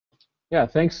Yeah,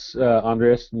 thanks,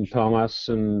 Andres and Thomas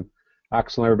and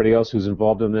Axel and everybody else who's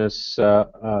involved in this.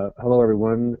 Hello,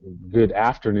 everyone. Good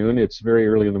afternoon. It's very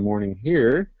early in the morning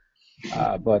here,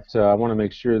 but I want to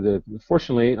make sure that,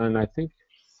 fortunately, and I think,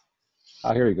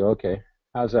 here we go. Okay,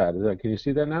 how's that? Can you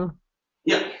see that now?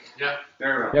 Yeah, yeah,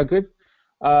 very well. Yeah, good.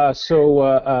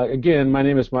 Again, my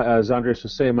name is, as Andres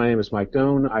was saying, my name is Mike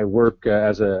Doan. I work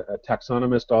as a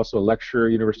taxonomist, also a lecturer,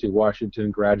 University of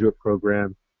Washington graduate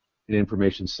program in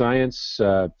information science.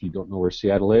 If you don't know where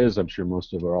Seattle is, I'm sure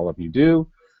most of or all of you do.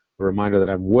 A reminder that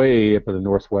I'm way up in the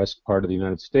northwest part of the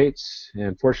United States,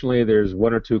 and fortunately, there's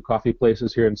one or two coffee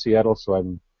places here in Seattle, so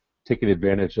I'm taking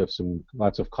advantage of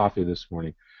lots of coffee this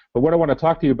morning. But what I want to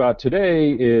talk to you about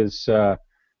today is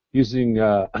using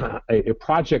a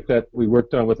project that we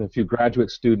worked on with a few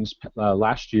graduate students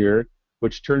last year,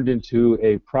 which turned into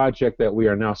a project that we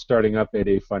are now starting up at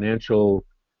a financial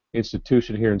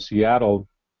institution here in Seattle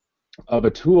of a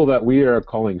tool that we are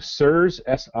calling SIRS,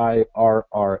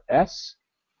 S-I-R-R-S,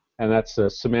 and that's a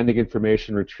Semantic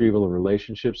Information Retrieval and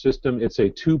Relationship System. It's a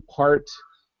two-part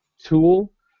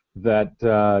tool that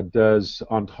does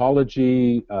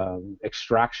ontology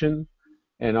extraction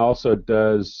and also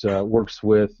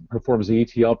performs the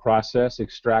ETL process,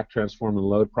 extract, transform, and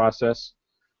load process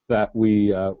that we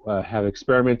have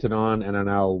experimented on and are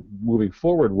now moving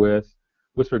forward with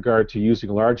regard to using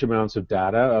large amounts of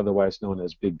data, otherwise known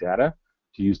as big data,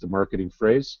 to use the marketing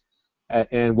phrase.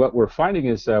 And what we're finding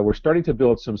is we're starting to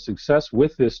build some success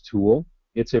with this tool.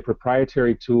 It's a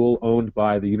proprietary tool owned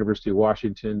by the University of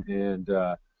Washington and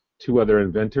two other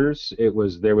inventors.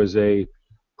 There was a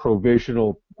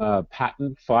provisional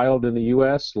patent filed in the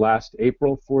U.S. last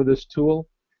April for this tool,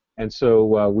 and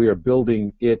so we are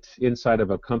building it inside of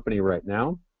a company right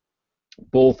now,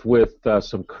 both with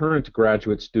some current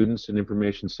graduate students in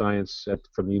information science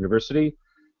from the university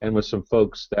and with some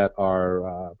folks that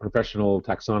are professional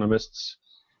taxonomists.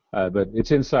 But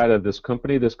it's inside of this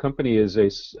company. This company is a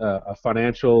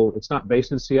financial, it's not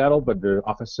based in Seattle, but their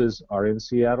offices are in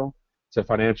Seattle. It's a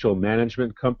financial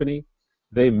management company.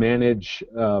 They manage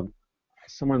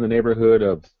somewhere in the neighborhood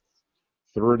of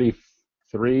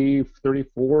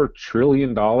 34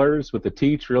 trillion dollars with the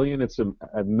T trillion. It's a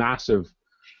massive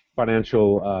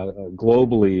financial,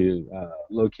 globally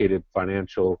located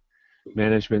financial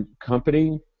management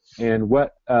company. And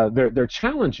what their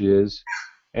challenge is,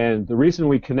 and the reason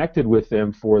we connected with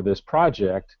them for this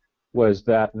project was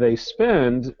that they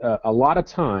spend a lot of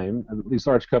time, and these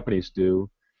large companies do,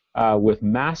 with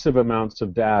massive amounts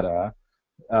of data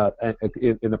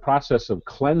in the process of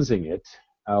cleansing it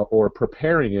or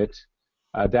preparing it.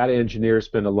 Data engineers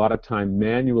spend a lot of time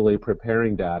manually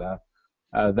preparing data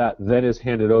that then is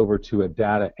handed over to a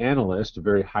data analyst, a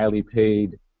very highly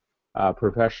paid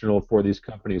professional for these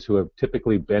companies who have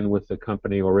typically been with the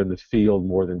company or in the field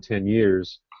more than 10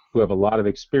 years, who have a lot of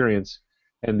experience,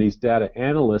 and these data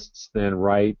analysts then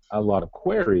write a lot of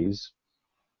queries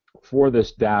for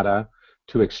this data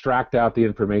to extract out the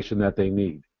information that they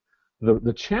need.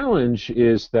 The challenge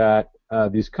is that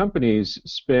these companies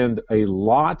spend a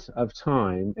lot of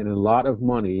time and a lot of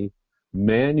money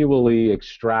manually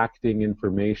extracting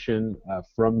information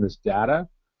from this data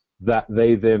that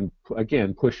they then,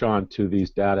 again, push on to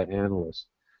these data analysts.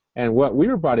 And what we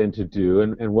were brought in to do,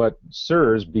 and what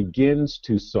SIRS begins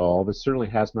to solve, it certainly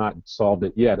has not solved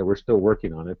it yet, and we're still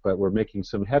working on it, but we're making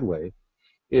some headway,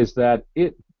 is that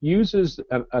it uses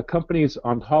a company's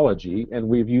ontology, and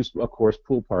we've used, of course,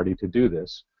 PoolParty to do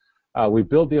this. We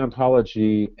build the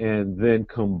ontology and then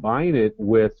combine it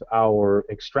with our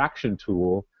extraction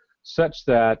tool such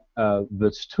that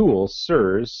this tool,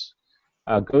 SIRS,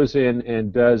 goes in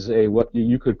and does what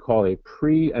you could call a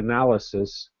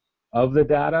pre-analysis of the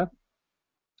data.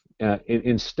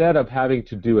 Instead of having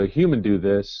a human do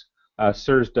this,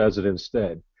 SIRS does it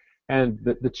instead. And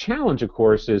the challenge, of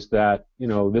course, is that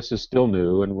this is still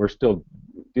new and we're still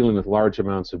dealing with large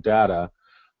amounts of data.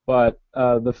 But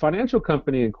the financial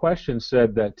company in question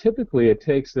said that typically it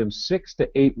takes them 6 to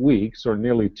 8 weeks, or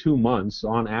nearly 2 months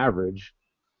on average,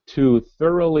 to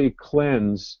thoroughly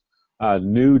cleanse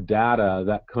new data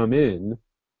that come in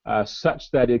such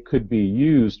that it could be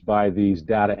used by these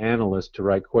data analysts to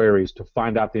write queries to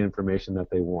find out the information that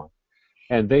they want.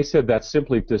 And they said that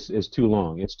simply just is too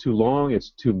long. It's too long,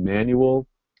 it's too manual,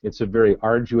 it's a very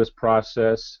arduous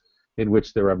process in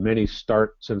which there are many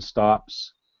starts and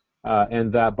stops,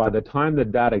 and that by the time the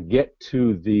data get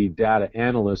to the data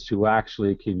analyst who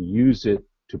actually can use it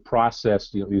to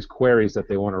process these queries that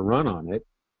they want to run on it,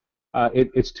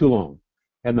 it's too long.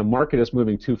 And the market is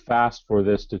moving too fast for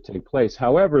this to take place.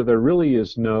 However, there really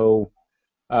is no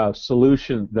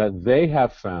solution that they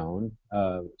have found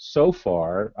so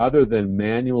far, other than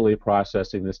manually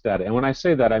processing this data. And when I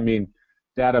say that, I mean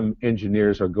data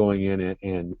engineers are going in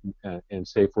and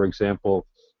say, for example,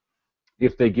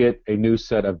 if they get a new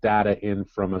set of data in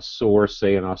from a source,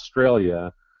 say in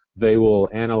Australia, they will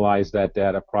analyze that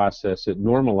data, process it,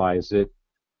 normalize it,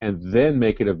 and then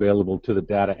make it available to the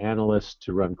data analysts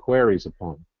to run queries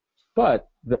upon. But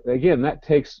again, that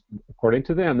takes, according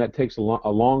to them, that takes a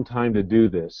long time to do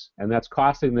this, and that's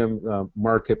costing them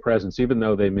market presence. Even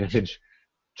though they manage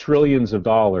trillions of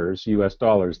dollars, U.S.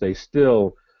 dollars, they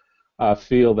still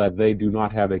feel that they do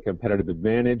not have a competitive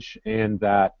advantage, and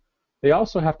that they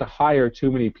also have to hire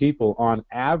too many people. On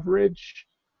average,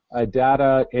 a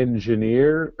data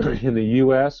engineer in the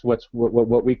U.S.,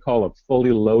 what we call a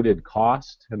fully loaded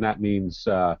cost, and that means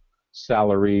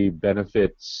salary,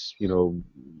 benefits,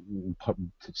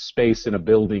 space in a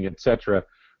building, etc.,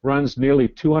 runs nearly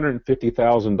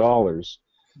 $250,000.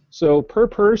 So per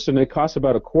person, it costs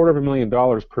about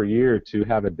 $250,000 per year to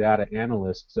have a data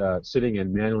analyst sitting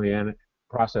and manually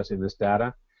processing this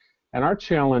data. And our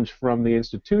challenge from the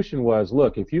institution was,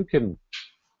 look, if you can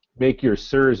make your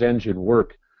SIRS engine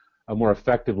work more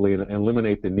effectively and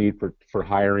eliminate the need for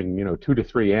hiring, 2 to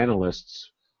 3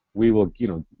 analysts, we will,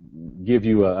 give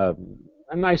you a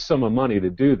nice sum of money to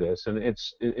do this. And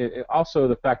it's also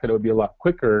the fact that it would be a lot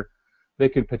quicker. They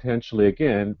could potentially,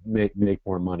 again, make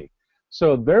more money.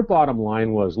 So their bottom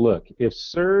line was, look, if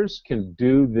SIRS can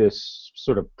do this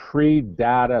sort of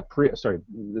data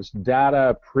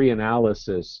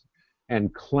pre-analysis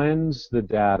and cleanse the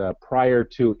data prior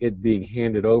to it being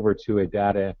handed over to a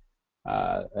data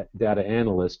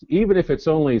analyst, even if it's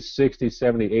only 60,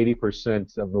 70,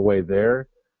 80% of the way there,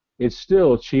 it's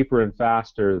still cheaper and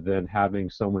faster than having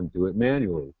someone do it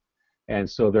manually. And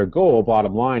so their goal,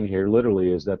 bottom line here,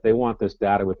 literally, is that they want this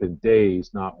data within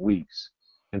days, not weeks.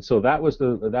 And so that was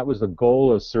the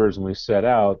goal of SIRS when we set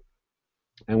out.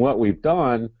 And what we've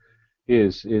done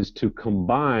is to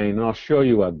combine, and I'll show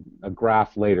you a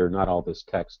graph later, not all this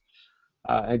text,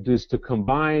 is to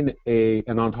combine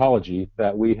an ontology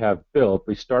that we have built.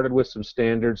 We started with some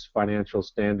standards, financial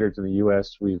standards in the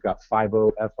US. We've got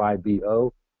FIBO,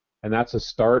 F-I-B-O, and that's a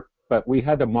start, but we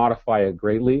had to modify it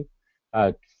greatly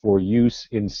for use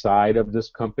inside of this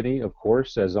company. Of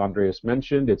course, as Andreas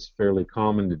mentioned, it's fairly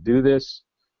common to do this.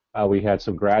 We had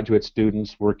some graduate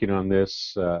students working on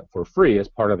this for free as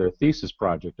part of their thesis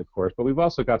project, of course, but we've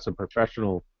also got some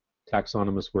professional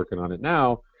taxonomists working on it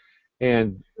now.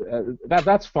 And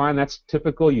that's fine, that's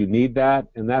typical, you need that,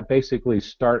 and that basically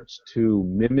starts to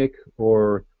mimic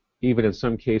or even in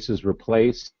some cases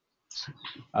replace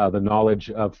the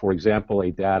knowledge of, for example,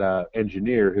 a data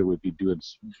engineer who would be doing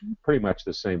pretty much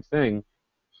the same thing.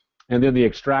 And then the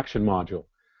extraction module.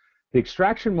 The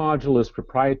extraction module is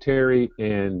proprietary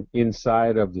and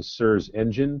inside of the SIRS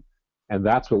engine, and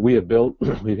that's what we have built.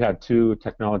 We've had 2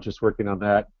 technologists working on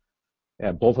that,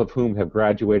 both of whom have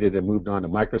graduated and moved on to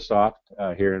Microsoft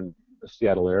here in the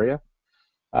Seattle area.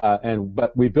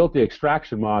 But we built the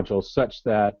extraction module such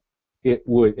that it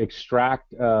would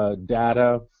extract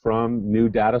data from new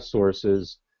data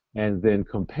sources and then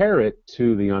compare it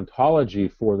to the ontology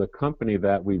for the company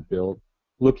that we built,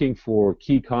 looking for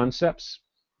key concepts.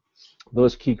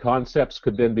 Those key concepts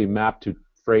could then be mapped to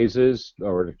phrases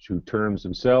or to terms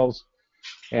themselves.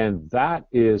 And that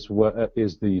is what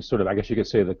is the sort of, I guess you could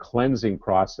say, the cleansing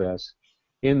process,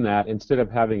 in that instead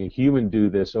of having a human do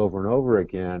this over and over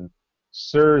again,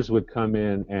 SIRS would come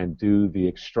in and do the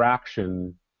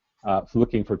extraction,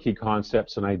 looking for key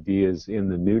concepts and ideas in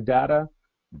the new data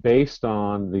based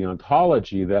on the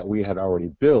ontology that we had already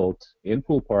built in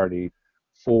PoolParty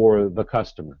for the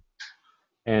customer.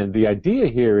 And the idea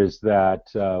here is that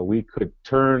we could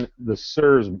turn the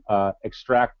SIRS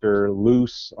extractor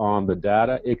loose on the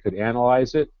data. It could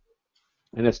analyze it,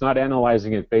 and it's not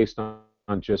analyzing it based on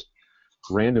just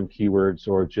random keywords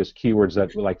or just keywords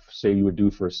that, like, say, you would do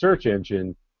for a search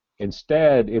engine.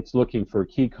 Instead, it's looking for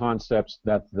key concepts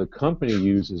that the company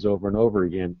uses over and over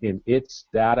again in its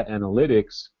data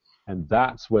analytics, and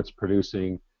that's what's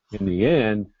producing, in the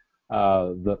end,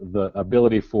 the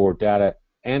ability for data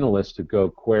analysts to go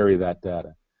query that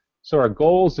data. So our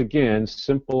goals, again,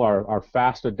 simple, are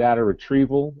faster data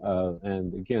retrieval,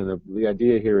 and again, the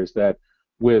idea here is that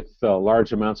with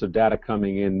large amounts of data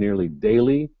coming in nearly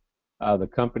daily, the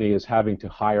company is having to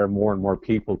hire more and more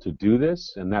people to do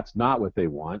this, and that's not what they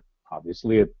want.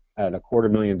 Obviously, at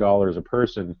 $250,000 a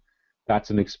person, that's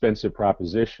an expensive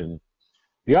proposition.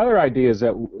 The other idea is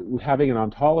that having an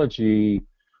ontology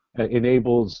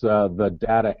enables the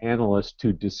data analyst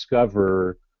to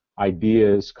discover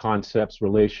ideas, concepts,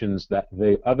 relations that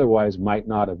they otherwise might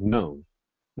not have known.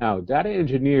 Now, data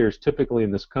engineers typically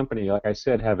in this company, like I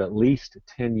said, have at least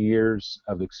 10 years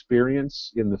of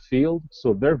experience in the field,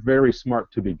 so they're very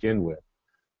smart to begin with.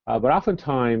 But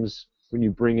oftentimes, when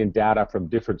you bring in data from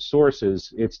different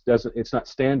sources, it's not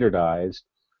standardized,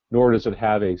 nor does it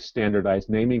have a standardized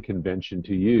naming convention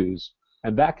to use,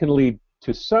 and that can lead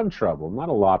to some trouble, not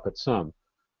a lot, but some.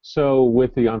 So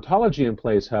with the ontology in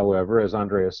place, however, as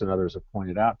Andreas and others have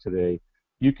pointed out today,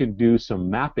 you can do some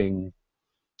mapping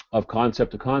of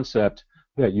concept to concept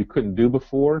that you couldn't do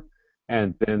before,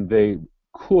 and then they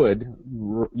could,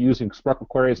 using Sparkle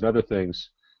queries and other things,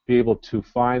 be able to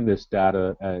find this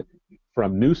data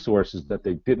from new sources that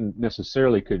they didn't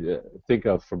necessarily could think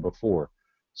of from before.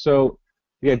 So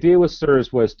the idea with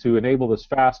SIRS was to enable this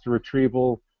faster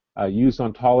retrieval, use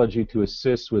ontology to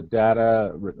assist with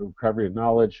data recovery and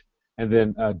knowledge, and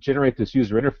then generate this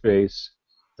user interface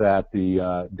that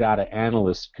the data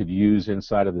analysts could use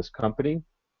inside of this company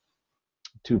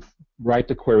to write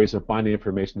the queries and find the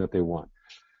information that they want.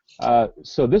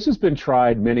 So this has been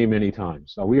tried many, many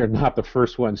times. We are not the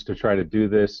first ones to try to do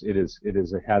this.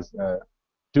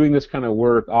 Doing this kind of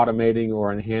work, automating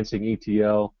or enhancing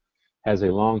ETL, has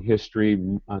a long history.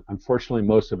 Unfortunately,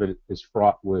 most of it is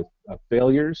fraught with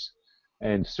failures,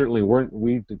 and certainly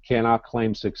we cannot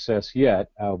claim success yet,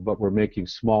 but we're making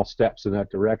small steps in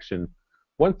that direction.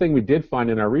 One thing we did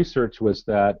find in our research was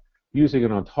that using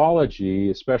an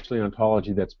ontology, especially an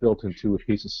ontology that's built into a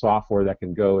piece of software that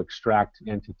can go extract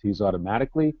entities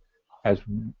automatically,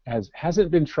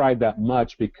 hasn't been tried that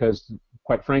much because,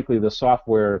 quite frankly, the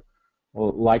software,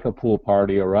 like a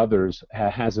PoolParty or others,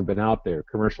 hasn't been out there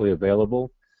commercially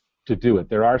available to do it.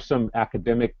 There are some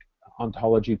academic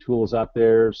ontology tools out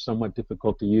there, somewhat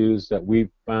difficult to use, that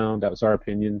we've found. That was our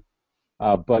opinion.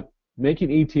 But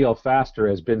making ETL faster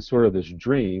has been sort of this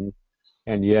dream,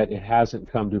 and yet it hasn't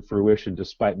come to fruition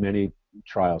despite many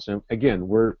trials. And again,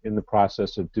 we're in the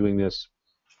process of doing this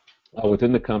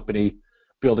within the company,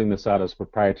 building this out as a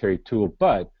proprietary tool.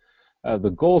 But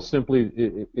the goal simply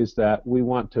is that we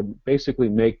want to basically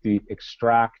make the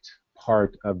extract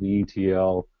part of the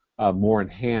ETL more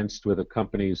enhanced with a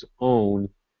company's own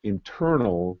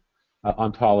internal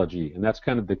ontology, and that's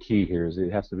kind of the key here. Is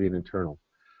it has to be an internal.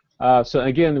 So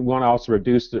again, we want to also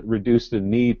reduce the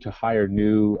need to hire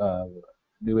new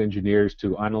engineers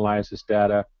to analyze this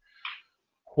data.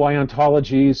 Why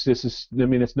ontologies?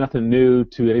 It's nothing new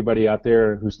to anybody out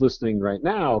there who's listening right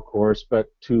now, of course, but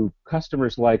to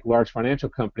customers like large financial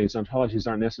companies, ontologies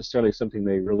aren't necessarily something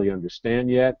they really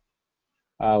understand yet.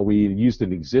 We used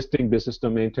an existing business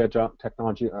domain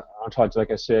technology, ontologies,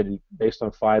 like I said, based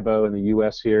on FIBO in the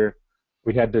US here.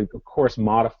 We had to, of course,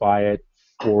 modify it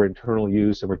for internal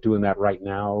use, and we're doing that right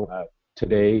now,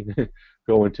 today,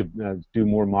 going to do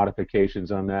more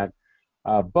modifications on that.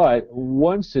 But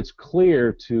once it's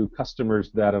clear to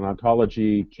customers that an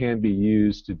ontology can be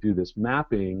used to do this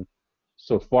mapping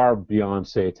so far beyond,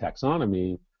 say, a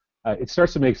taxonomy, it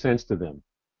starts to make sense to them.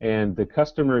 And the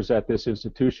customers at this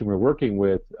institution we're working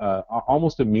with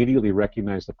almost immediately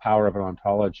recognize the power of an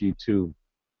ontology to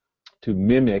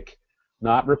mimic,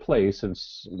 not replace,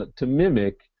 but to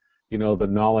mimic, the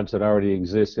knowledge that already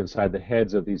exists inside the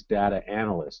heads of these data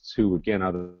analysts, who again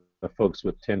are the folks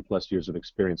with 10+ years of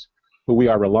experience, who we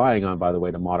are relying on, by the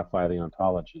way, to modify the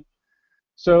ontology.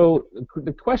 So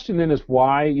the question then is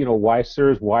why, why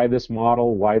SIRS, why this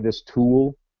model, why this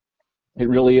tool? It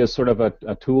really is sort of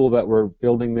a tool that we're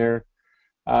building there.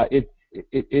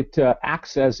 It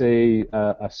acts as a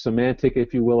semantic,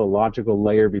 if you will, a logical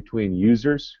layer between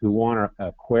users who want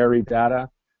to query data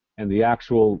and the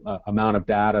actual amount of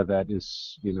data that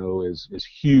is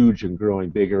huge and growing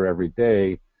bigger every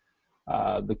day.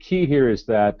 The key here is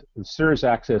that SIRS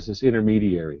acts as this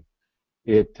intermediary.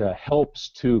 It helps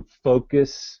to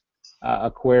focus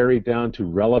a query down to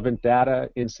relevant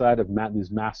data inside of these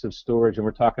massive storage, and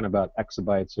we're talking about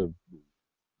exabytes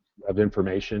of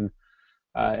information,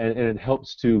 and it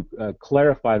helps to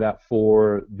clarify that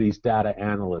for these data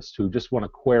analysts who just want to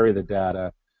query the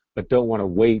data but don't want to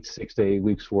wait 6 to 8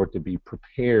 weeks for it to be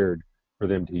prepared for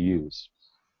them to use.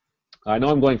 I know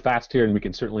I'm going fast here, and we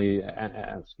can certainly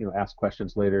ask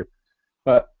questions later,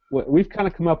 but we've kind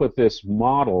of come up with this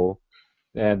model,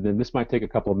 and then this might take a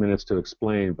couple of minutes to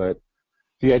explain, but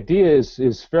the idea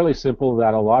is fairly simple,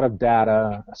 that a lot of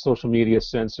data, social media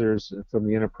sensors from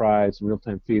the enterprise,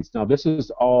 real-time feeds. Now this is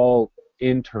all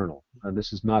internal.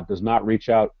 This does not reach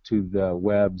out to the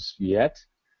webs yet,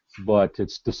 but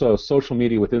so social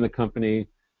media within the company,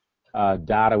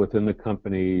 data within the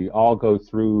company, all go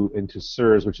through into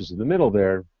SIRS, which is in the middle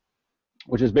there,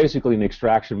 which is basically an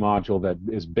extraction module that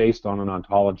is based on an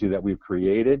ontology that we've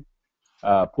created.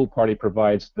 PoolParty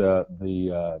provides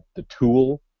the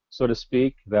tool, so to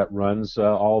speak, that runs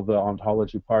all the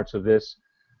ontology parts of this.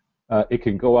 It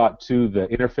can go out to the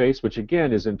interface, which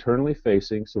again is internally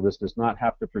facing, so this does not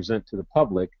have to present to the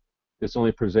public. This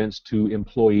only presents to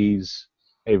employees,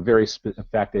 in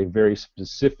fact, a very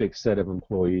specific set of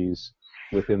employees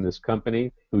within this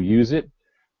company who use it.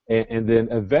 And then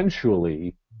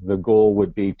eventually, the goal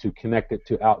would be to connect it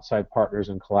to outside partners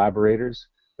and collaborators.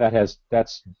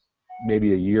 That's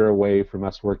maybe a year away from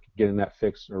us getting that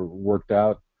fixed or worked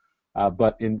out.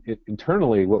 But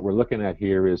internally, what we're looking at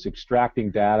here is extracting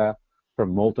data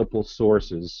from multiple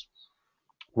sources.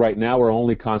 Right now, we're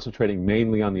only concentrating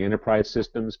mainly on the enterprise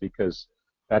systems because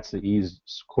that's the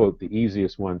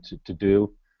easiest one to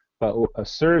do. But what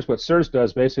SIRS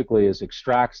does basically is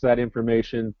extracts that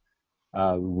information,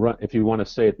 if you want to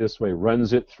say it this way,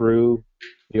 runs it through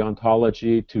the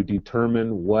ontology to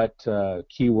determine what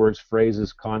keywords,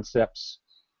 phrases, concepts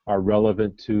are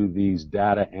relevant to these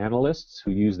data analysts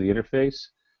who use the interface.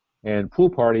 And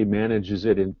PoolParty manages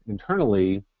it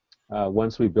internally.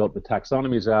 Once we built the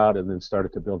taxonomies out and then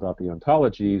started to build out the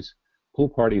ontologies,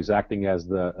 PoolParty is acting as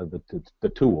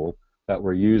the tool that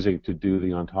we're using to do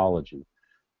the ontology.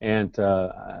 And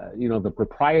you know, the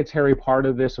proprietary part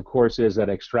of this, of course, is that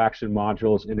extraction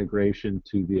modules integration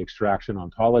to the extraction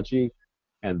ontology,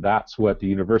 and that's what the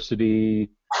university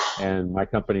and my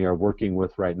company are working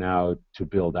with right now to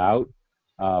build out.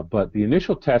 But the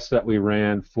initial tests that we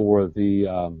ran for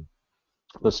the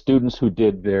students who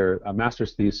did their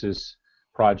master's thesis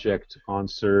project on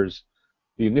SIRS,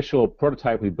 the initial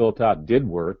prototype we built out did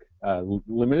work,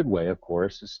 limited way, of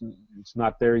course. It's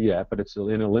not there yet, but it's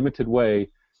in a limited way.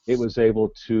 It was able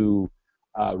to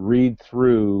read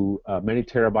through many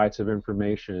terabytes of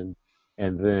information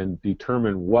and then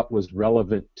determine what was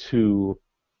relevant to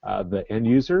the end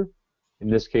user. In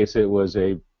this case, it was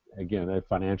again a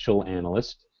financial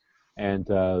analyst. And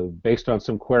based on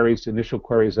some initial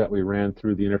queries that we ran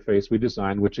through the interface we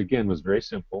designed, which again was very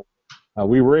simple,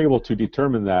 we were able to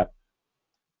determine that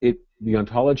the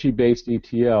ontology-based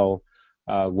ETL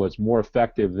was more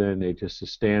effective than just a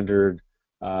standard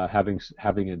having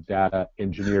a data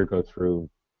engineer go through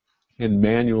and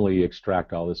manually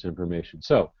extract all this information.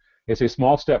 So it's a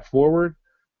small step forward,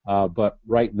 but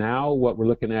right now what we're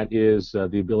looking at is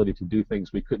the ability to do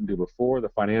things we couldn't do before. The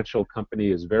financial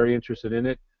company is very interested in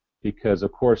it, because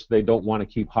of course they don't want to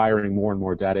keep hiring more and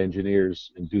more data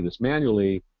engineers and do this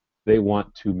manually. They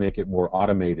want to make it more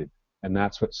automated, and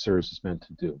that's what SIRS is meant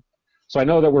to do. So I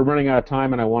know that we're running out of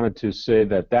time, and I wanted to say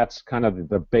that that's kind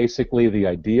of basically the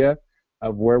idea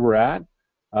of where we're at.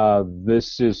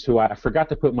 This is who I forgot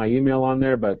to put my email on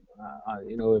there, but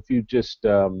you know, if you just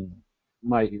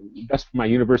my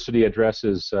university address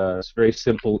is it's very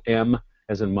simple: M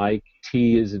as in Mike,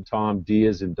 T as in Tom, D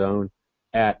as in Doan,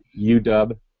 at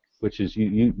UW, which is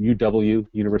UW,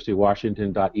 University of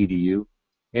Washington.edu,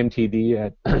 mtd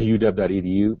at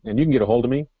uw.edu, and you can get a hold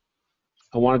of me.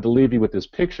 I wanted to leave you with this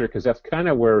picture because that's kind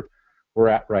of where we're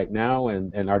at right now,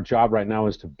 and our job right now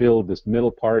is to build this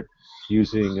middle part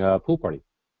using PoolParty.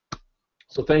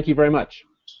 So thank you very much.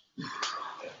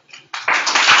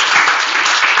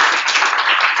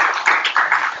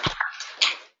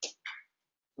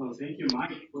 Well, thank you,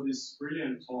 Mike, for this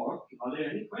brilliant talk. Are there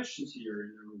any questions here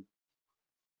in the room?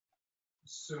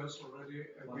 SIRS already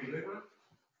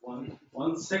available?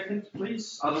 One second,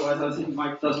 please. Otherwise, I think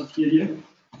Mike doesn't hear you.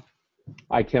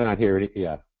 I cannot hear it.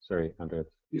 Yeah, sorry, Andreas.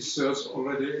 Is SIRS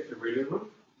already available?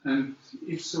 And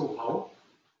if so, how?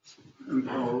 And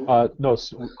how? No,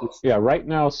 yeah. Right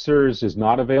now, SIRS is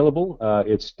not available.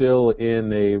 It's still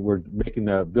we're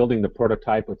building the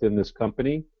prototype within this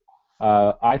company.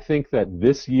 I think that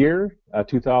this year,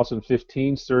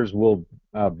 2015, SIRS will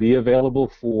be available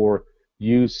for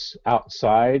use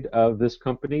outside of this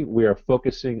company. We are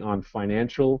focusing on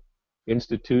financial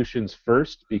institutions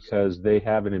first because they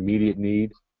have an immediate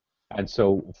need, and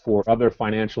so for other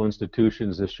financial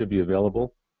institutions, this should be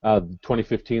available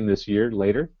 2015 this year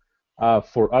later.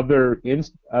 For other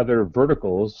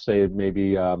verticals, say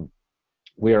maybe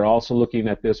we are also looking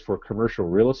at this for commercial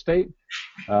real estate,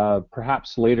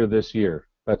 perhaps later this year.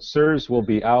 But SIRS will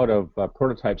be out of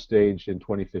prototype stage in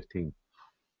 2015.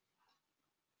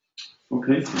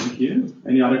 Okay, thank you.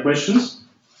 Any other questions?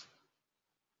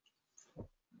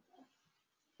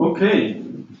 Okay,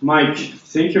 Mike,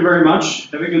 thank you very much.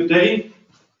 Have a good day.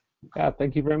 Yeah,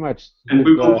 thank you very much. And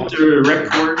we will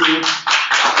record it